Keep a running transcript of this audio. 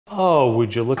Oh,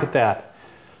 would you look at that?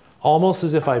 Almost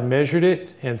as if I measured it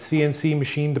and CNC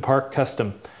machined the part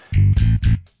custom.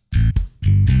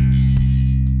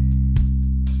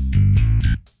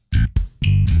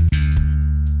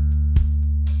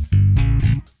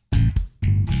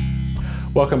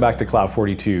 Welcome back to Cloud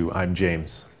 42, I'm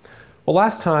James. Well,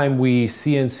 last time we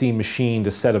CNC machined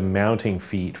a set of mounting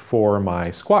feet for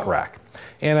my squat rack.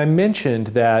 And I mentioned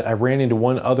that I ran into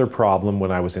one other problem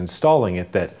when I was installing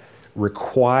it that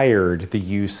required the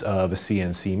use of a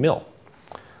CNC mill.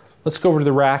 Let's go over to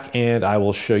the rack and I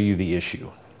will show you the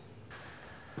issue.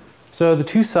 So the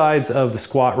two sides of the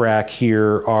squat rack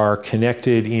here are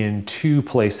connected in two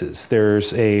places.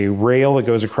 There's a rail that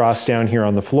goes across down here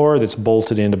on the floor that's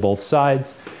bolted into both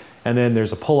sides. And then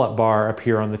there's a pull-up bar up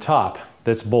here on the top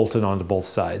that's bolted onto both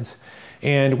sides.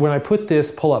 And when I put this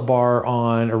pull-up bar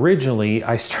on originally,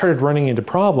 I started running into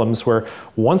problems where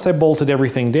once I bolted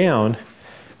everything down,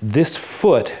 this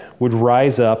foot would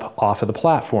rise up off of the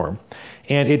platform.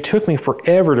 And it took me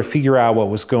forever to figure out what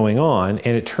was going on.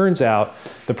 And it turns out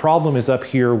the problem is up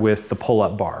here with the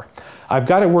pull-up bar. I've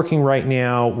got it working right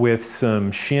now with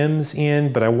some shims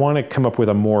in, but I want to come up with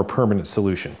a more permanent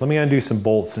solution. Let me undo some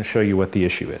bolts and show you what the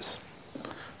issue is.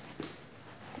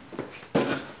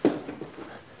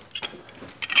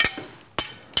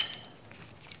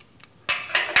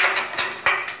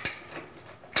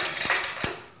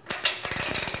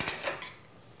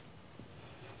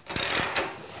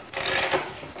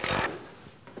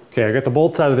 Okay, I got the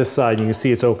bolts out of this side. You can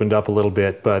see it's opened up a little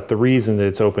bit, but the reason that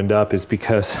it's opened up is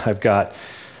because I've got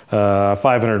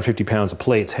 550 pounds of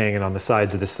plates hanging on the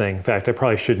sides of this thing. In fact, I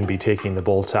probably shouldn't be taking the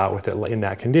bolts out with it in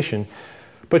that condition.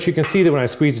 But you can see that when I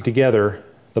squeeze it together,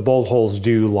 the bolt holes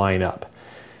do line up.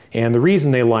 And the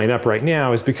reason they line up right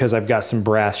now is because I've got some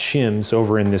brass shims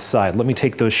over in this side. Let me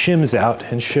take those shims out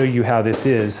and show you how this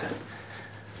is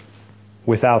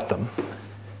without them.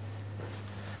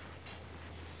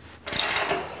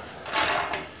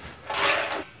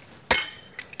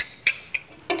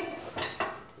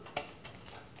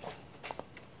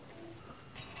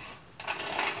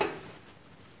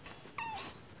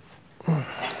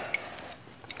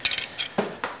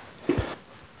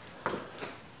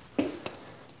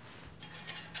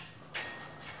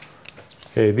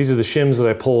 Okay, these are the shims that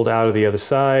I pulled out of the other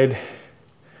side.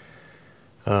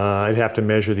 I'd have to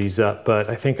measure these up, but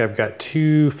I think I've got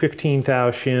two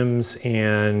 15-thou shims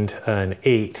and an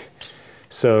 8.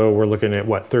 So we're looking at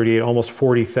what, 38, almost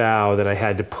 40 thou that I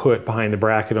had to put behind the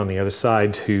bracket on the other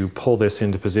side to pull this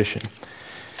into position.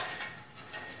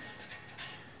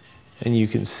 And you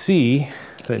can see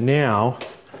that now,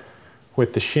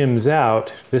 with the shims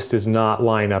out, this does not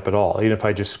line up at all. Even if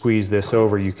I just squeeze this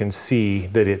over, you can see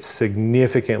that it's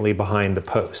significantly behind the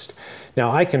post. Now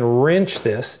I can wrench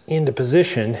this into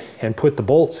position and put the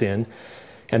bolts in,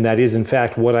 and that is in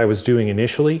fact what I was doing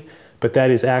initially, but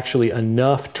that is actually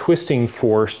enough twisting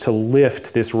force to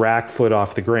lift this rack foot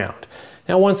off the ground.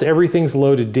 Now once everything's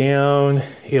loaded down,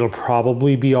 it'll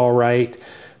probably be all right.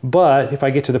 But if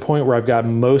I get to the point where I've got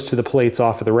most of the plates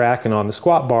off of the rack and on the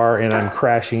squat bar and I'm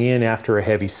crashing in after a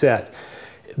heavy set,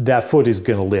 that foot is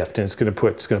going to lift and it's going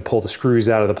to pull the screws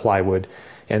out of the plywood.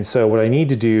 And so what I need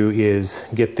to do is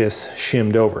get this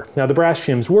shimmed over. Now the brass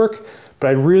shims work, but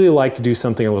I'd really like to do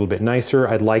something a little bit nicer.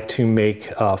 I'd like to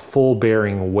make a full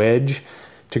bearing wedge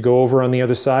to go over on the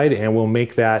other side, and we'll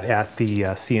make that at the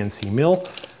CNC mill.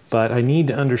 But I need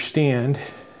to understand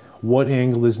what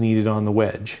angle is needed on the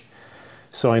wedge.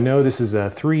 So I know this is a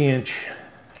 3-inch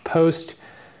post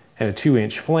and a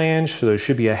 2-inch flange, so there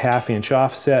should be a 1/2 inch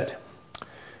offset.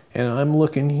 And I'm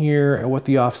looking here at what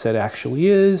the offset actually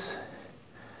is,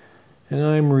 and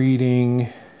I'm reading,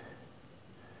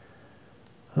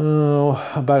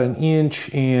 about 1 inch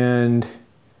and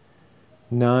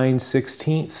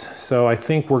 9/16. So I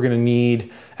think we're gonna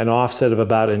need an offset of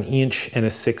about 1 inch and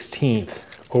 1/16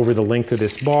 over the length of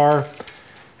this bar,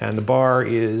 and the bar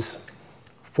is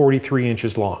 43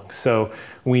 inches long. So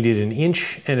we did 1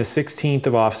 inch and 1/16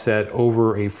 of offset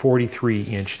over a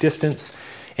 43-inch distance,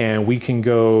 and we can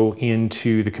go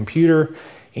into the computer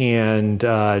and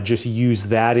just use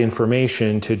that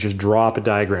information to just draw up a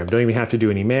diagram. Don't even have to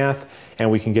do any math, and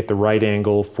we can get the right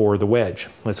angle for the wedge.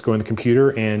 Let's go in the computer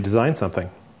and design something.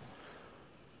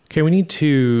 Okay, we need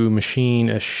to machine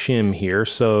a shim here,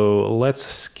 so let's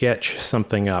sketch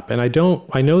something up. And I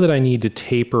know that I need to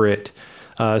taper it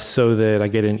so that I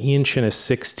get 1 inch and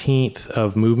 1/16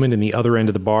 of movement in the other end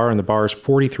of the bar, and the bar is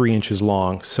 43 inches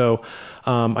long. So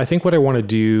I think what I want to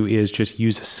do is just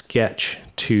use a sketch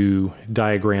to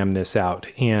diagram this out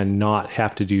and not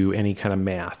have to do any kind of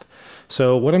math.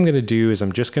 So what I'm going to do is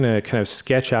I'm just going to kind of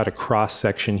sketch out a cross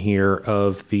section here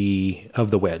of the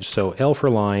wedge. So L for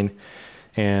line,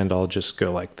 and I'll just go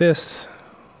like this,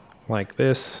 like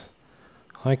this,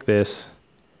 like this,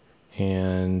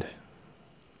 and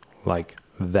like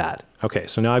that. Okay,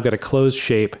 so now I've got a closed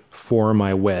shape for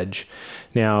my wedge.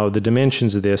 Now the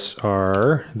dimensions of this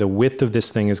are, the width of this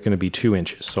thing is going to be 2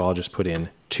 inches. So I'll just put in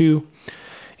 2.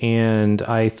 And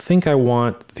I think I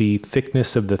want the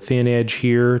thickness of the thin edge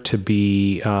here to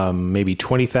be maybe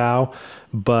 20 thou.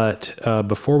 But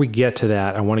before we get to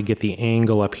that, I want to get the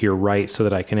angle up here right so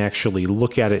that I can actually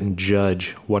look at it and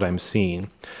judge what I'm seeing.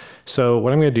 So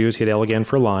what I'm going to do is hit L again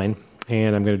for line,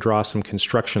 and I'm going to draw some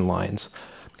construction lines.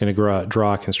 I'm going to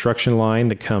draw a construction line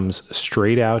that comes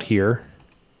straight out here,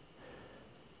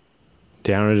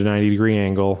 down at a 90-degree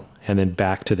angle, and then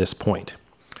back to this point.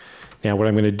 Now what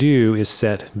I'm going to do is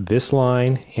set this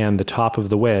line and the top of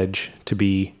the wedge to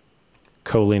be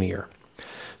collinear.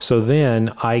 So then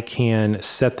I can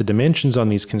set the dimensions on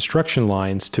these construction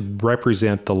lines to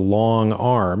represent the long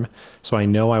arm. So I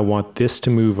know I want this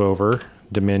to move over,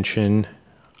 dimension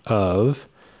of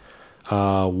 1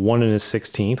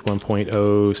 1/16,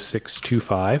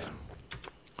 1.0625.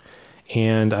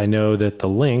 And I know that the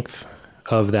length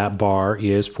of that bar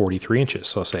is 43 inches.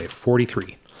 So I'll say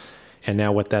 43. And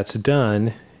now what that's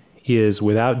done is,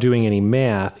 without doing any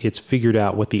math, it's figured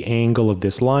out what the angle of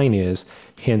this line is,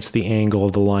 hence the angle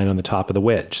of the line on the top of the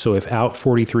wedge. So if out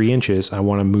 43 inches, I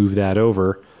want to move that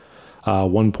over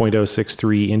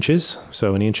 1.063 inches,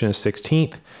 so 1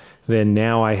 1/16, then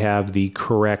now I have the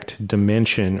correct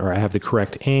dimension, or I have the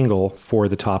correct angle for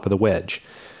the top of the wedge.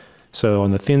 So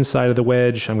on the thin side of the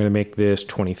wedge, I'm going to make this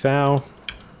 20 thou.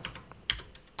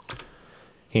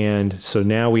 And so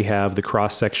now we have the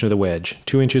cross section of the wedge,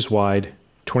 2 inches wide,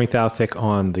 20 thou thick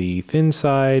on the thin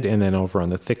side, and then over on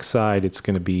the thick side, it's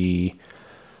going to be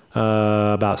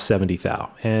about 70 thou.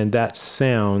 And that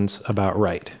sounds about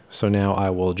right. So now I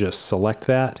will just select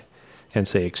that and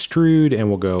say extrude, and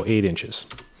we'll go 8 inches.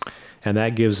 And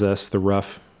that gives us the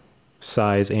rough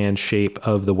size and shape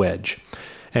of the wedge.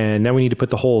 And now we need to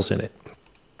put the holes in it.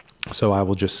 So I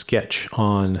will just sketch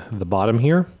on the bottom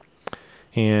here.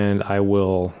 And I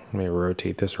will, let me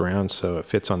rotate this around so it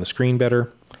fits on the screen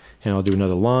better. And I'll do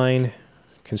another line,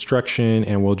 construction,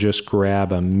 and we'll just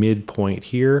grab a midpoint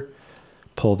here,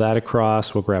 pull that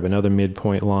across. We'll grab another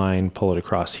midpoint line, pull it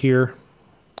across here,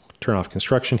 turn off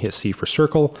construction, hit C for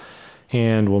circle,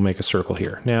 and we'll make a circle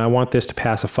here. Now I want this to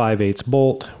pass a 5/8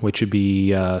 bolt, which would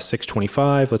be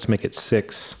 625. Let's make it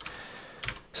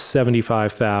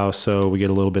 675 thou so we get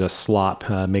a little bit of slop,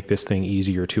 make this thing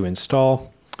easier to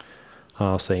install.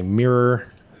 I'll say mirror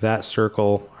that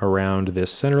circle around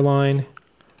this center line,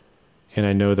 and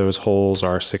I know those holes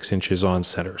are 6 inches on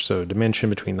center. So dimension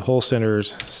between the hole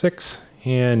centers, 6,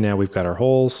 and now we've got our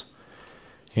holes,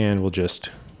 and we'll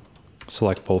just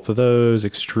select both of those,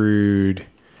 extrude,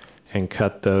 and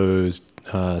cut those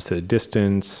set the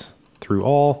distance through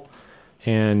all,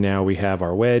 and now we have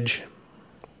our wedge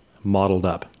modeled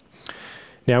up.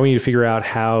 Now we need to figure out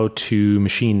how to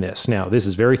machine this. Now this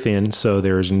is very thin, so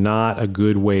there's not a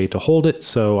good way to hold it,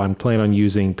 so I'm planning on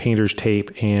using painter's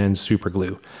tape and super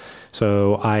glue.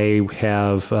 So I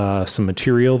have some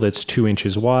material that's 2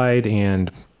 inches wide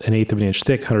and 1/8 of an inch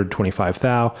thick, 125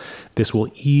 thou. This will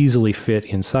easily fit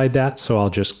inside that, so I'll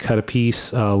just cut a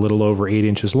piece a little over 8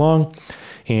 inches long,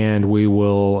 and we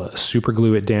will super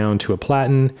glue it down to a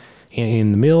platen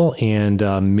in the mill and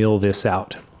mill this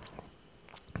out.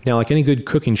 Now, like any good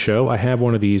cooking show, I have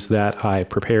one of these that I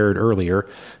prepared earlier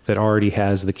that already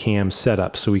has the cam set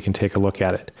up, so we can take a look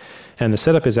at it. And the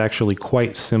setup is actually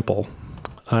quite simple.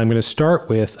 I'm going to start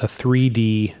with a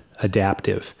 3D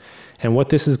adaptive. And what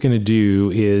this is going to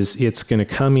do is it's going to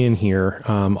come in here.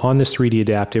 On this 3D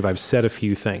adaptive, I've set a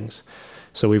few things.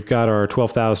 So we've got our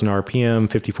 12,000 RPM,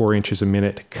 54 inches a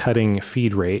minute cutting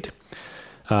feed rate.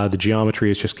 The geometry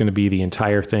is just going to be the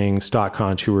entire thing, stock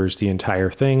contours, the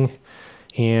entire thing.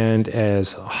 And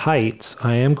as heights,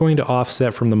 I am going to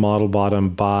offset from the model bottom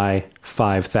by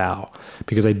 5 thou,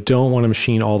 because I don't want to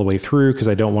machine all the way through, because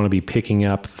I don't want to be picking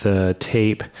up the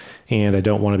tape, and I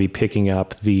don't want to be picking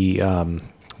up the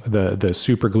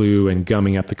super glue and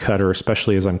gumming up the cutter,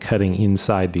 especially as I'm cutting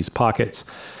inside these pockets.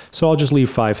 So I'll just leave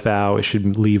 5 thou. It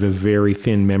should leave a very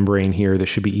thin membrane here that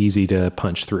should be easy to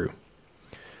punch through.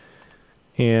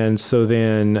 And so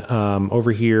then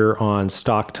over here on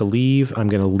stock to leave, I'm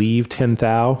going to leave 10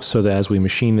 thou, so that as we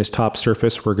machine this top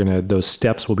surface, those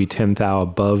steps will be 10 thou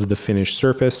above the finished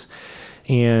surface.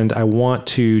 And I want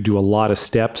to do a lot of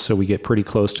steps so we get pretty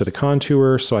close to the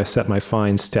contour, so I set my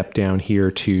fine step down here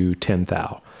to 10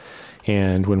 thou.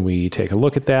 And when we take a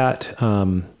look at that,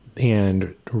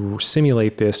 and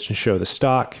simulate this to show the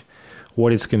stock,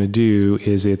 what it's going to do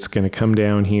is it's going to come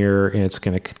down here and it's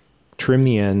going to trim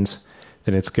the ends,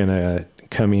 then it's going to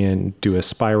come in, do a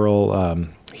spiral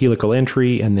helical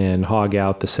entry, and then hog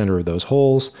out the center of those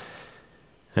holes.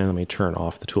 And let me turn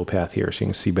off the toolpath here so you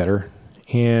can see better.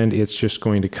 And it's just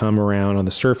going to come around on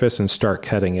the surface and start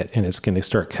cutting it, and it's going to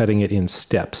start cutting it in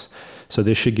steps. So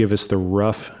this should give us the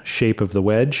rough shape of the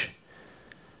wedge.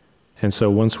 And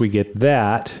so once we get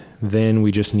that, then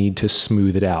we just need to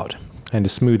smooth it out. And to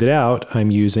smooth it out,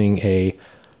 I'm using a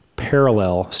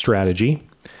parallel strategy.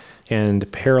 And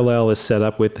parallel is set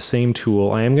up with the same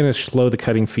tool. I am going to slow the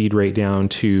cutting feed rate down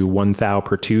to 1 thou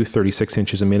per tooth, 36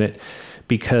 inches a minute,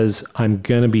 because I'm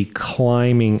going to be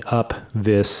climbing up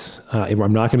this. I'm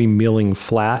not going to be milling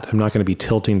flat. I'm not going to be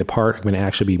tilting the part. I'm going to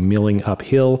actually be milling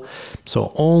uphill.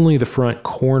 So only the front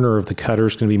corner of the cutter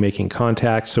is going to be making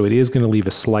contact. So it is going to leave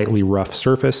a slightly rough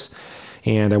surface.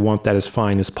 And I want that as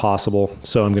fine as possible.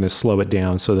 So I'm going to slow it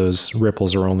down so those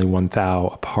ripples are only 1 thou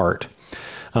apart.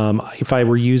 If I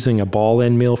were using a ball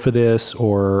end mill for this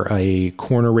or a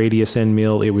corner radius end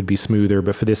mill, it would be smoother.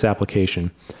 But for this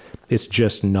application, it's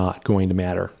just not going to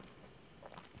matter.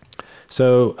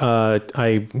 So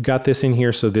I got this in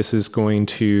here, so this is going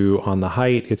to, on the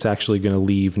height, it's actually going to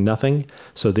leave nothing.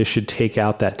 So this should take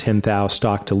out that 10 thou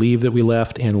stock to leave that we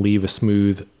left and leave a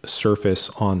smooth surface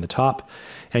on the top.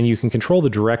 And you can control the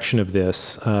direction of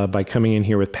this by coming in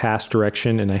here with pass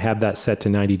direction, and I have that set to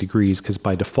 90 degrees because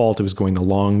by default it was going the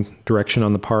long direction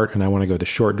on the part, and I want to go the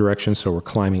short direction, so we're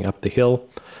climbing up the hill.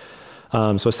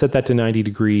 So I set that to 90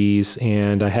 degrees,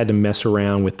 and I had to mess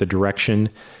around with the direction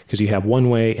because you have one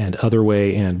way and other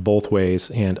way and both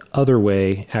ways, and other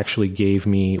way actually gave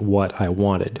me what I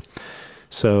wanted.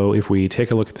 So if we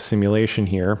take a look at the simulation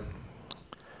here,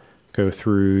 go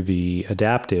through the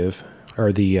adaptive,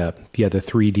 or the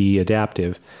 3D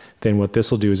adaptive, then what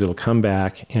this will do is it'll come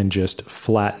back and just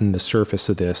flatten the surface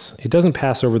of this. It doesn't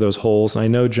pass over those holes. I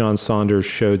know John Saunders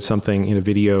showed something in a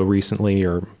video recently,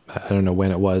 or I don't know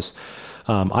when it was.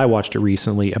 I watched it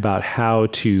recently about how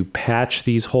to patch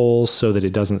these holes so that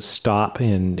it doesn't stop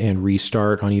and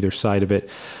restart on either side of it.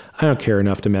 I don't care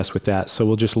enough to mess with that, so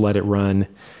we'll just let it run,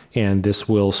 and this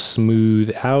will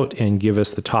smooth out and give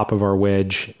us the top of our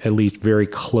wedge at least very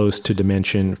close to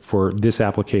dimension. For this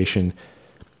application,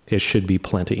 it should be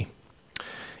plenty.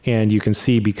 And you can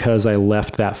see because I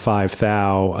left that 5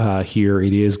 thou here,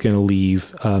 it is going to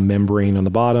leave a membrane on the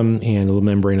bottom and a little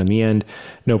membrane on the end.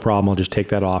 No problem, I'll just take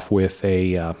that off with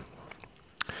a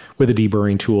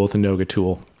deburring tool, with a Noga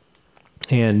tool,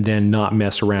 and then not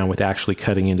mess around with actually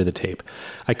cutting into the tape.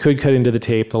 I could cut into the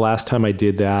tape. The last time I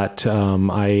did that,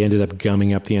 I ended up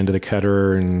gumming up the end of the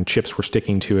cutter and chips were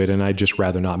sticking to it, and I'd just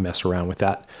rather not mess around with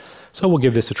that. So we'll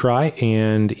give this a try,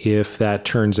 and if that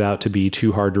turns out to be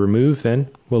too hard to remove, then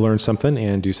we'll learn something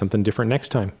and do something different next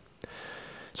time.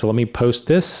 So let me post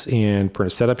this and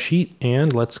print a setup sheet,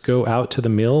 and let's go out to the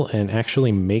mill and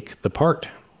actually make the part.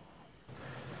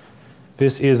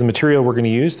 This is the material we're going to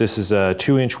use. This is a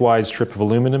 2-inch wide strip of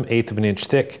aluminum, 1/8 of an inch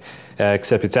thick,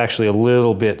 except it's actually a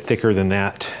little bit thicker than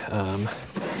that.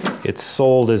 It's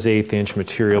sold as 1/8 inch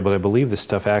material, but I believe this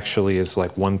stuff actually is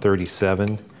like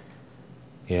 137.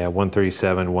 Yeah,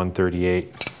 137, 138.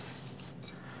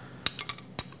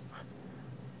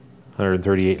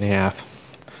 138 and a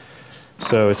half.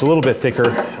 So it's a little bit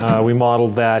thicker. We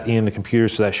modeled that in the computer,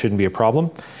 so that shouldn't be a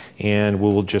problem. And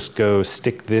we'll just go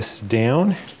stick this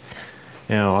down.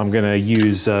 Now I'm going to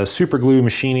use super glue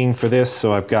machining for this,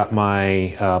 so I've got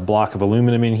my block of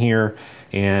aluminum in here,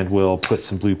 and we'll put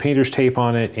some blue painter's tape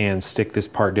on it and stick this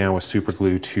part down with super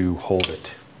glue to hold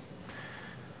it.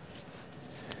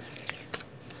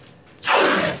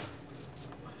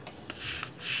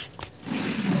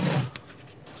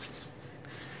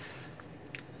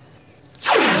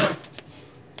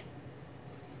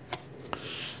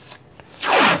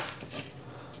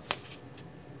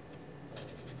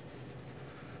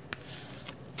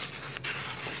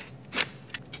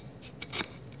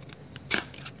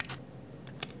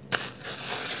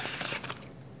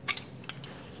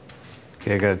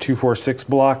 Okay, I got a 246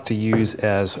 block to use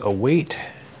as a weight,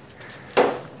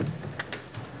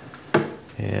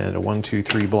 and a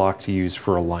 123 block to use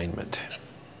for alignment.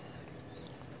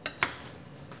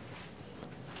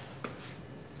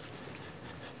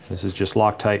 This is just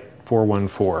Loctite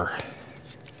 414.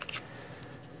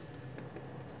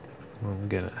 I'm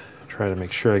gonna try to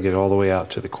make sure I get all the way out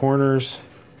to the corners,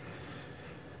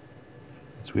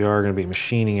 as we are going to be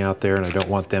machining out there and I don't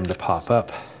want them to pop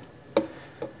up.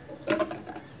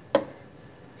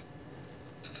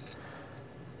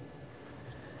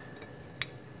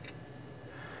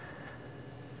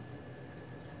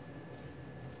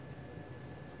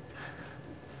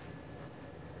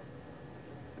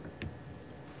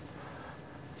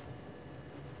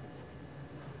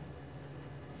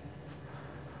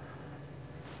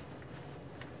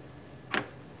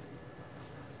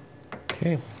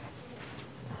 Okay.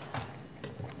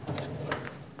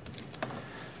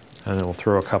 And then we'll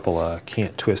throw a couple of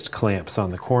can't twist clamps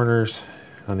on the corners,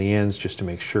 on the ends, just to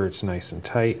make sure it's nice and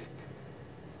tight.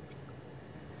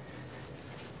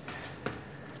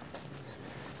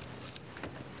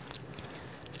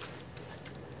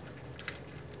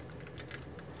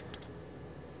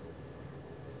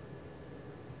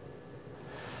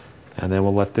 And then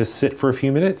we'll let this sit for a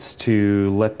few minutes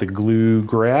to let the glue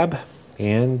grab,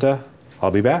 and I'll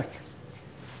be back.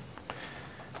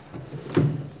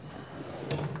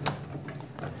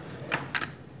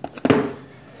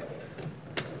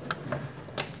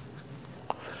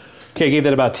 Okay, I gave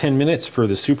that about 10 minutes for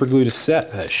the super glue to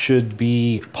set. That should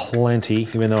be plenty,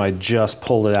 even though I just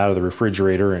pulled it out of the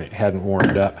refrigerator and it hadn't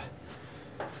warmed up.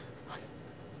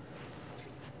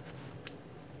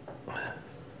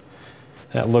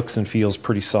 That looks and feels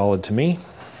pretty solid to me.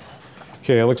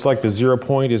 Okay, it looks like the 0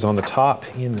 point is on the top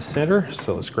in the center,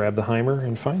 so let's grab the Heimer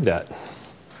and find that.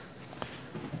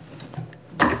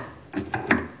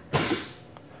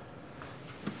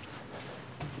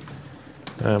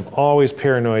 I'm always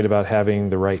paranoid about having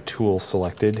the right tool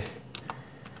selected,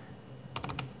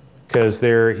 because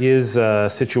there is a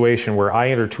situation where I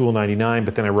enter tool 99,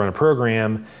 but then I run a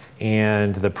program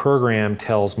and the program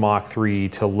tells Mach 3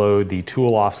 to load the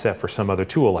tool offset for some other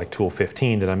tool, like tool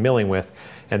 15 that I'm milling with.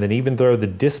 And then even though the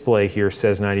display here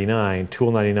says 99,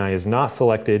 tool 99 is not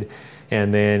selected.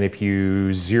 And then if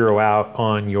you zero out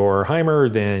on your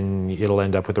Heimer, then it'll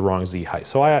end up with the wrong Z height.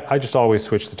 So I just always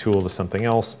switch the tool to something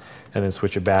else and then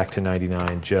switch it back to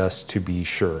 99 just to be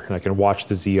sure. And I can watch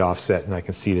the Z offset and I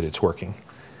can see that it's working.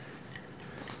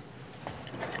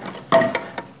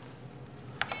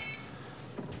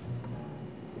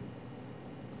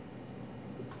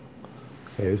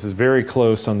 Okay, this is very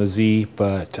close on the Z,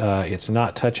 but it's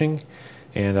not touching,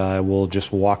 and I will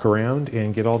just walk around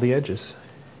and get all the edges.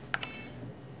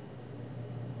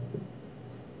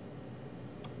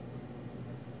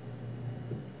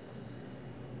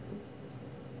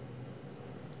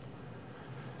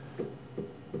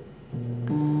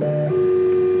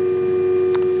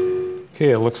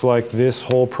 Okay, it looks like this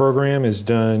whole program is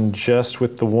done just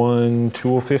with the one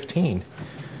tool 15,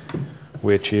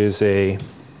 which is a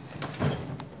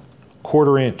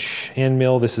 1/4 inch end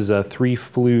mill. This is a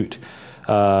 3-flute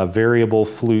variable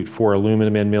flute for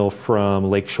aluminum end mill from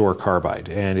Lakeshore Carbide,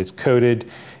 and it's coated,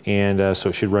 and so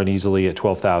it should run easily at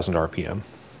 12,000 RPM.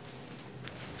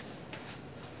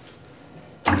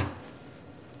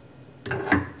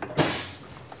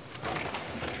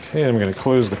 Okay, I'm going to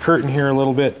close the curtain here a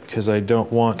little bit because I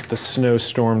don't want the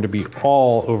snowstorm to be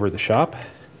all over the shop.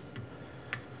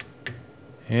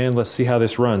 And let's see how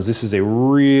this runs. This is a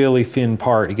really thin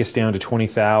part. It gets down to 20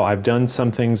 thou. I've done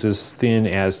some things as thin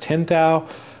as 10 thou,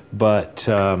 but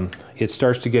it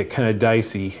starts to get kind of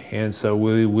dicey, and so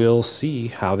we will see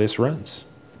how this runs.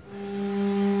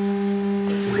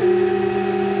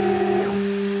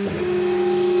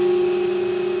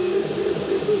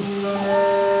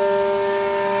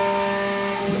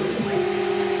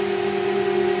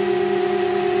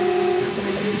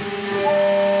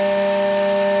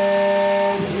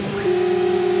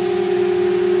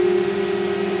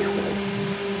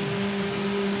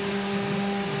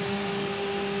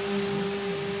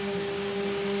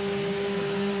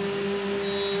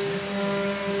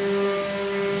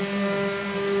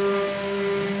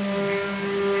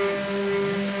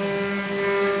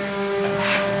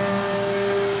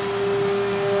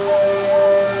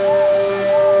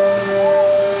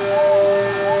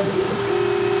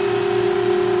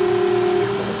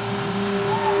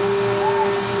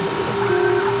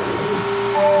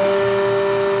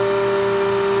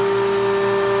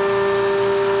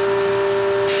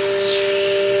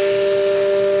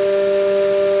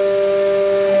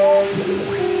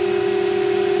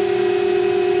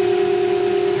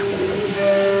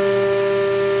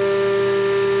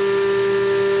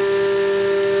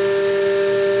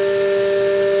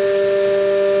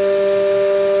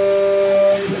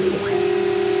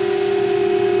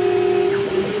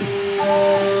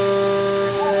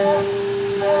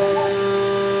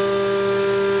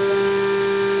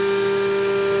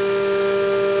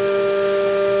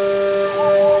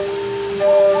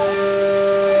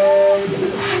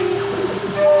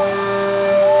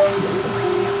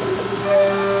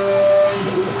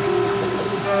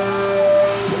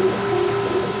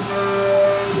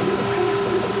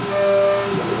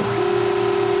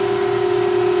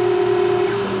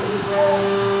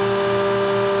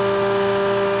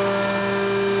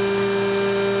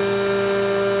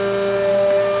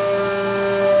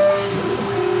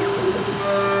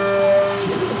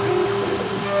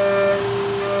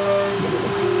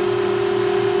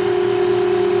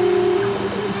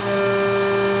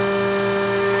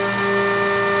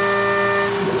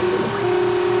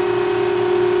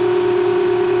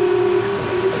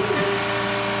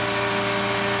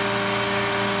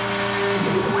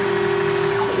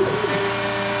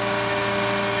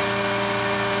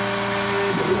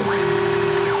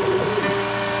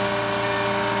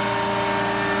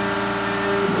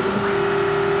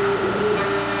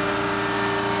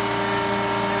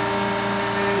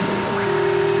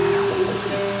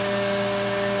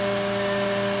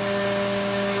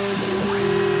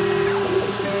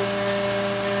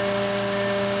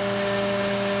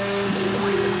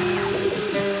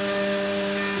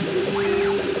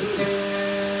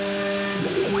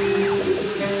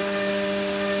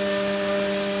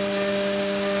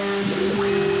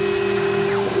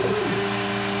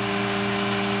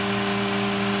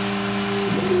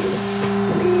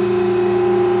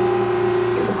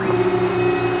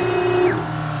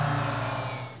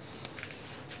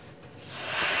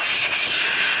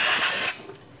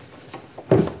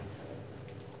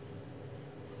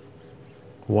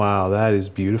 Wow, that is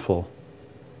beautiful.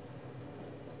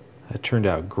 That turned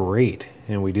out great.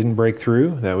 And we didn't break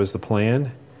through. That was the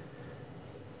plan.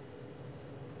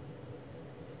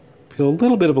 Feel a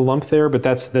little bit of a lump there, but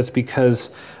that's because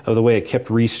of the way it kept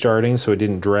restarting, so it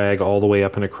didn't drag all the way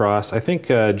up and across. I think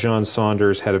John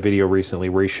Saunders had a video recently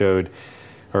where he showed,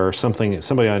 or somebody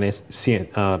on NYC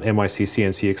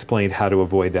CNC explained how to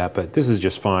avoid that, but this is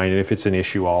just fine. And if it's an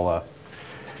issue, I'll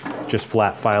just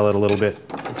flat file it a little bit.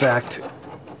 In fact,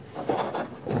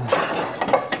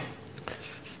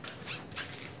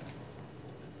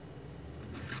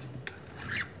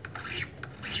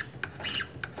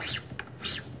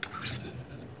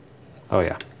 oh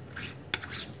yeah.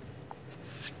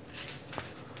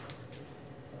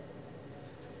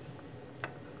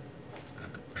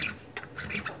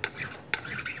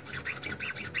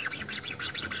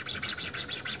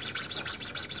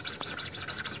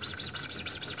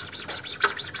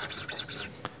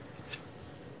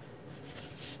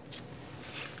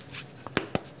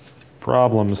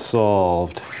 Problem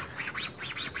solved.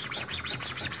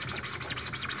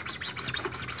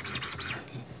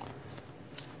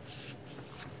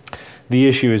 The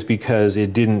issue is because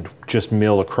it didn't just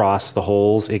mill across the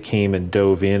holes, it came and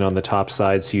dove in on the top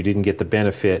side, so you didn't get the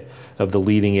benefit of the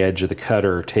leading edge of the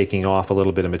cutter taking off a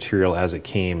little bit of material as it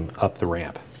came up the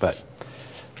ramp. But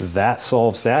that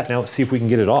solves that. Now let's see if we can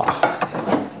get it off.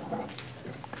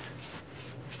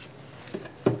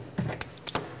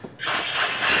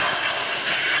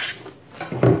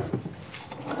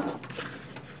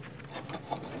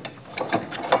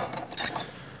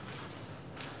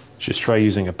 Just try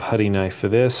using a putty knife for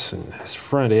this, and this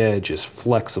front edge is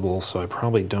flexible, so I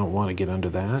probably don't want to get under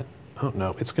that. Oh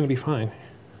no, it's going to be fine.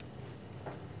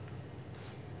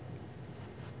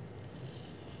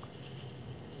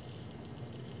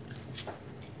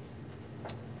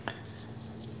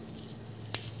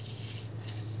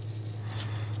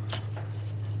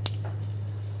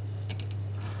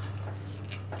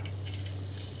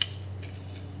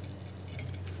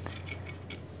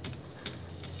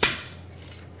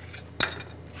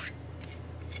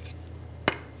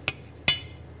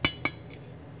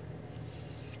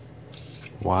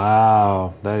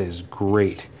 Wow, that is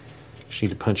great. Just need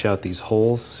to punch out these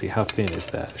holes. See, how thin is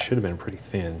that? It should have been pretty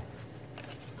thin.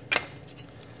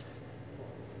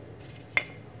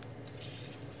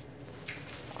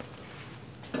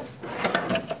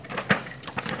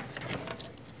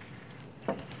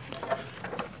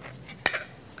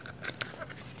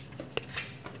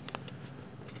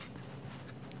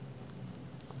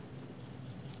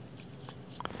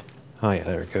 Oh yeah,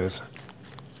 there it goes.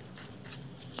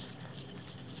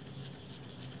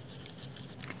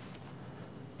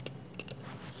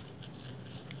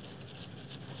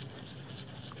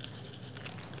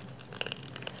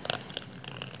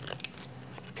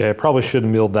 Okay, I probably should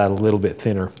have milled that a little bit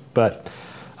thinner, but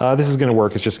this is going to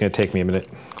work. It's just going to take me a minute.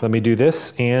 Let me do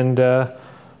this, and I'll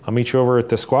meet you over at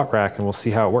the squat rack, and we'll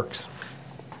see how it works.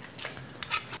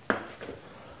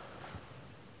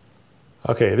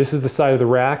 Okay, this is the side of the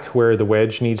rack where the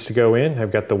wedge needs to go in.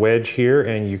 I've got the wedge here,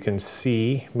 and you can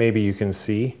see, maybe you can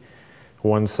see,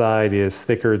 one side is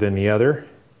thicker than the other,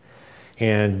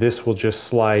 and this will just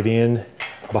slide in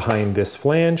behind this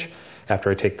flange after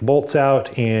I take the bolts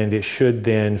out, and it should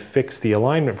then fix the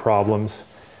alignment problems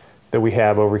that we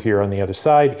have over here on the other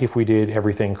side if we did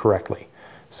everything correctly.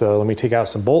 So let me take out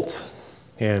some bolts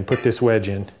and put this wedge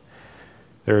in.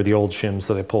 They're the old shims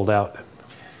that I pulled out.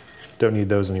 Don't need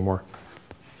those anymore.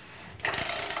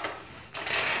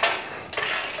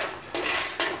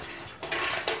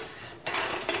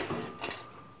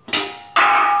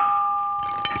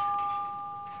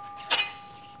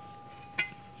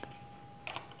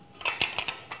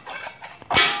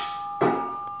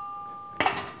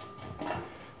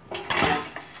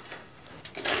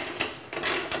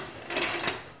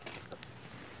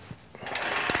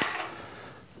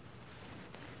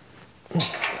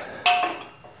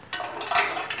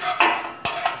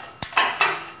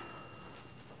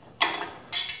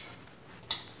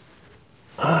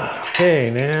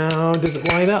 Okay, now does it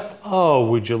line up? Oh,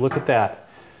 would you look at that.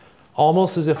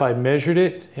 Almost as if I measured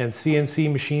it and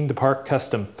CNC machined the part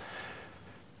custom.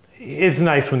 It's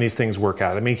nice when these things work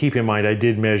out. I mean, keep in mind, I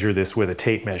did measure this with a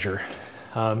tape measure.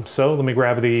 So let me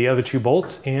grab the other two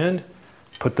bolts and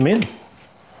put them in.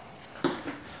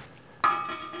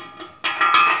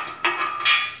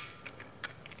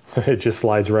 It just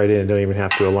slides right in, don't even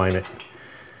have to align it.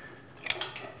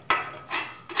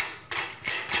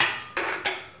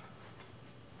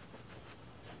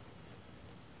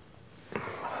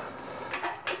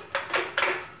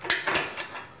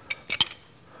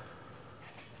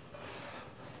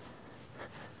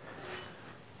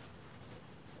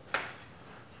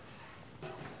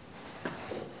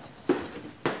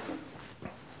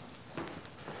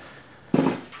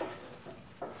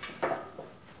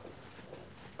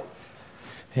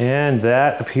 And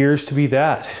that appears to be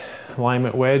that.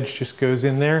 Alignment wedge just goes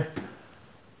in there.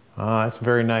 That's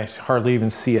very nice, hardly even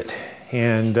see it.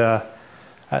 And that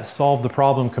solved the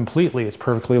problem completely. It's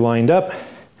perfectly lined up.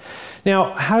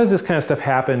 Now, how does this kind of stuff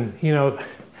happen? You know,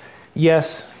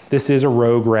 yes, this is a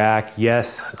Rogue rack.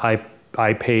 Yes,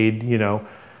 I paid, you know,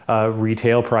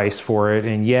 retail price for it.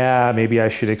 And yeah, maybe I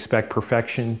should expect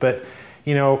perfection. But,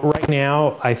 you know, right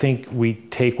now, I think we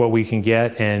take what we can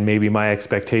get, and maybe my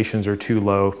expectations are too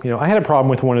low. You know, I had a problem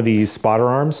with one of these spotter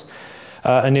arms.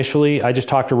 Initially, I just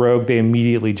talked to Rogue. They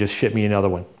immediately just shipped me another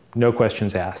one. No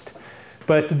questions asked.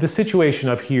 But the situation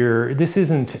up here, this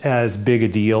isn't as big a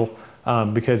deal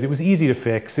because it was easy to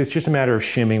fix. It's just a matter of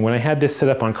shimming. When I had this set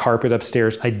up on carpet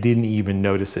upstairs, I didn't even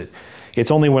notice it.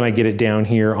 It's only when I get it down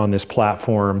here on this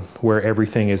platform where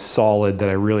everything is solid that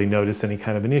I really notice any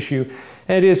kind of an issue.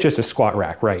 And it is just a squat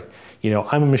rack, right? You know,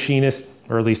 I'm a machinist,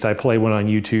 or at least I play one on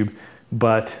YouTube,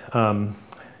 but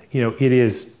you know, it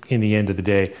is, in the end of the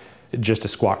day, just a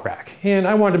squat rack. And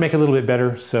I wanted to make it a little bit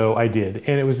better, so I did.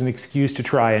 And it was an excuse to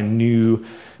try a new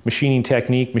machining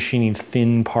technique, machining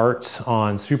thin parts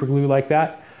on super glue like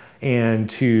that, and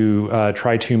to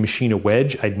try to machine a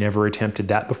wedge. I'd never attempted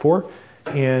that before.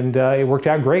 And it worked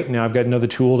out great. Now I've got another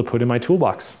tool to put in my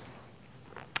toolbox.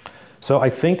 So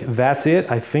I think that's it.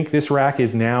 I think this rack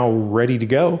is now ready to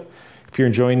go. If you're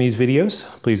enjoying these videos,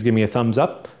 please give me a thumbs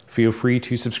up. Feel free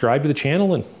to subscribe to the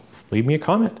channel and leave me a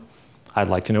comment. I'd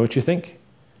like to know what you think.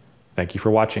 Thank you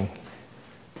for watching.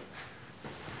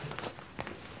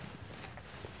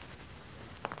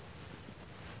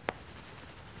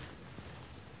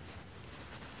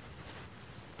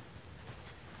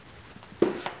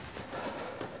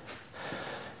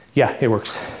 Yeah, it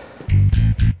works.